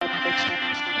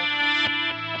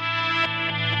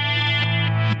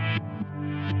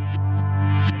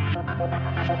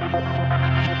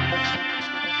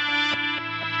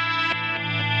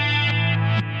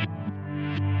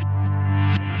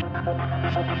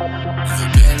Never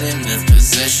been in a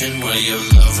position where your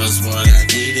love was what I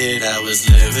needed. I was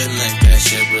living like that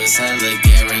shit was hella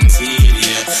guaranteed,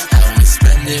 yeah. I would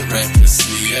spend it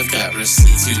recklessly, I've got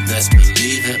receipts, you best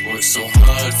believe it. Worked so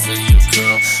hard for you,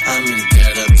 girl, I'm in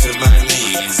debt up to my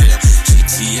knees, yeah.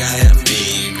 GTI, I'm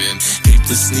beaming, keep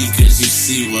the sneakers, you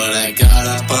see what I got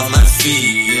up on my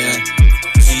feet, yeah.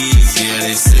 Jeez, yeah,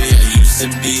 they say I used to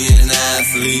be an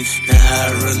athlete, now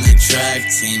I run the track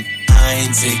team. I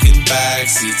ain't taking back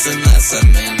seats unless I'm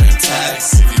in a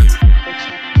taxi.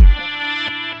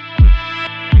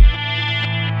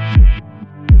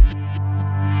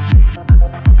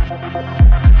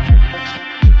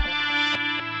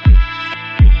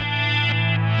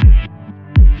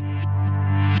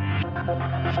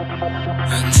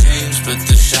 Unchanged but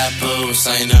the chapeau,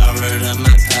 sign word of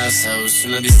my past house.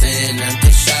 Soon I'll be staying at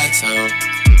the chateau.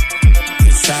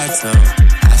 The chateau.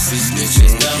 These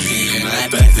bitches love me, and I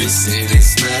bet they say they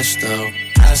smash though.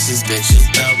 Ask these bitches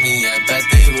about me, I bet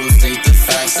they will state the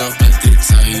facts. I'll bet they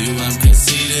tell you I'm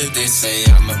conceited, they say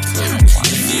I'm a pimp.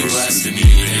 If you ask me,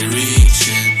 they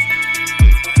reaching.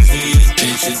 These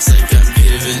bitches like I'm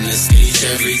giving a speech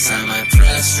every time I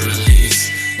press release.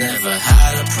 Never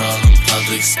had a problem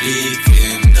public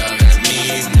speaking, dog, I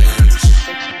mean it.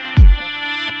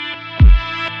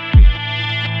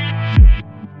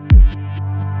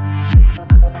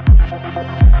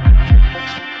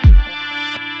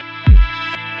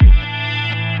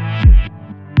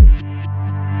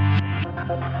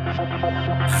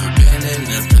 Never been in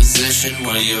a position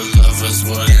where your love was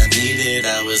what I needed.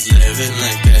 I was living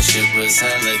like that shit was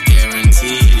hella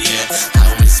guaranteed, yeah.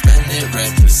 I would spend it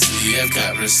recklessly, I've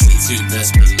got receipts, you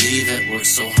best believe it. Worked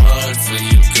so hard for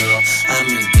you, girl, I'm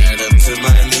in debt up to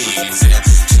my knees, yeah.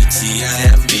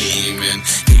 GTI, I'm beaming,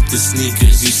 keep the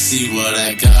sneakers, you see what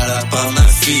I got up on my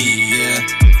feet, yeah.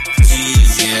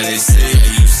 Jeez, yeah, they say I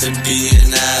used to be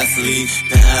an athlete,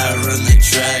 now I run the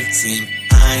track team.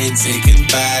 I ain't taking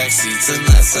back seats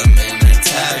unless I'm in a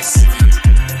taxi.